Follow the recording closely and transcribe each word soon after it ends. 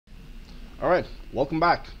Alright, welcome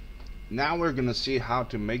back. Now we're gonna see how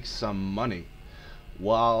to make some money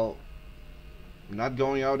while not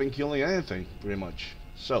going out and killing anything, pretty much.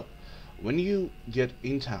 So, when you get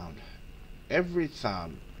in town, every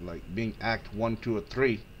town, like being Act 1, 2, or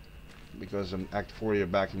 3, because in Act 4 you're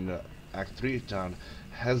back in the Act 3 town,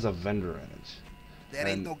 has a vendor in it. There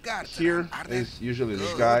ain't And no guards here around, are there? is usually this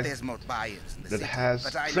Good, guy there's more buyers in the that city, has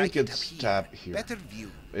but I like it up trinkets here. tab here. Better view.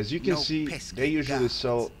 As you can No see, pesky they usually guards.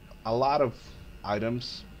 sell a lot of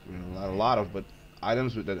items, not a lot of, but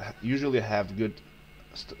items that usually have good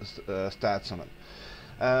stats on them.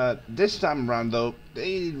 This time around, though,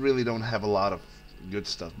 they really don't have a lot of good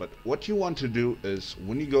stuff. But what you want to do is,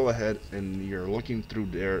 when you go ahead and you're looking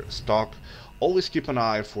through their stock, always keep an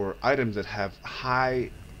eye for items that have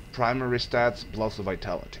high primary stats plus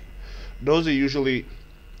vitality. Those are usually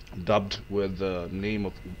dubbed with the name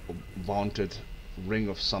of vaunted ring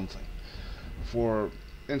of something. For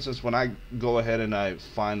instance, when I go ahead and I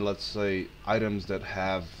find, let's say, items that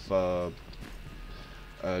have a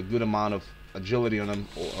good amount of agility on them,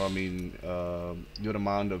 or I mean, good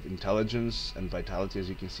amount of intelligence and vitality, as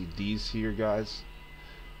you can see these here, guys,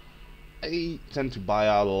 I tend to buy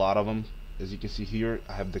out a lot of them. As you can see here,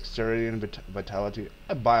 I have dexterity and vitality.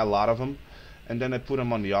 I buy a lot of them, and then I put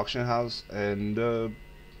them on the auction house and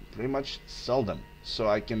pretty much sell them. So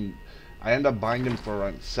I end up buying them for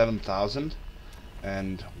around 7,000,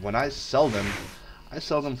 and when I sell them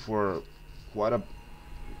for quite a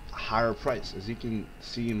higher price. As you can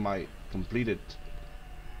see in my completed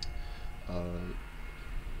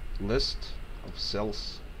list of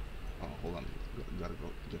sales. Oh, hold on, gotta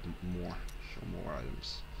go get more, show more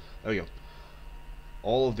items. There we go.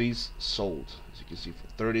 All of these sold, as you can see, for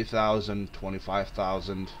 30,000,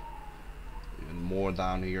 25,000, even more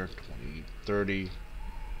down here, 20, 30.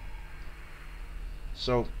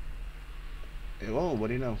 So, well, what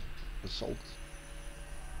do you know? It sold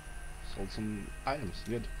some items.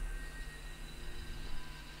 Good.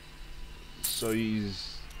 So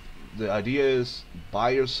the idea is, buy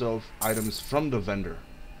yourself items from the vendor,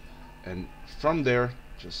 and from there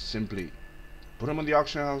just simply put them on the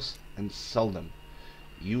auction house and sell them.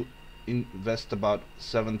 You invest about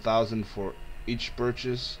 7,000 for each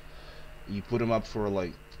purchase. You put them up for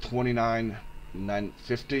like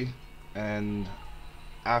 29,950, and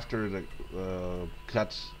after the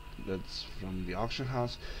cuts that's from the auction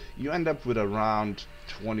house, you end up with around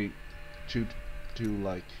 22 to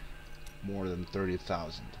like more than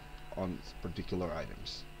 30,000 on particular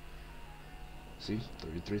items. See,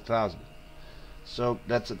 33,000. So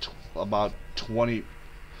that's about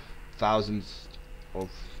 20,000 of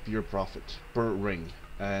pure profit per ring.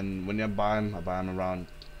 And when I buy them around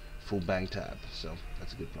full bank tab. So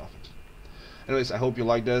that's a good profit. Anyways, I hope you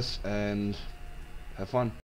like this and have fun.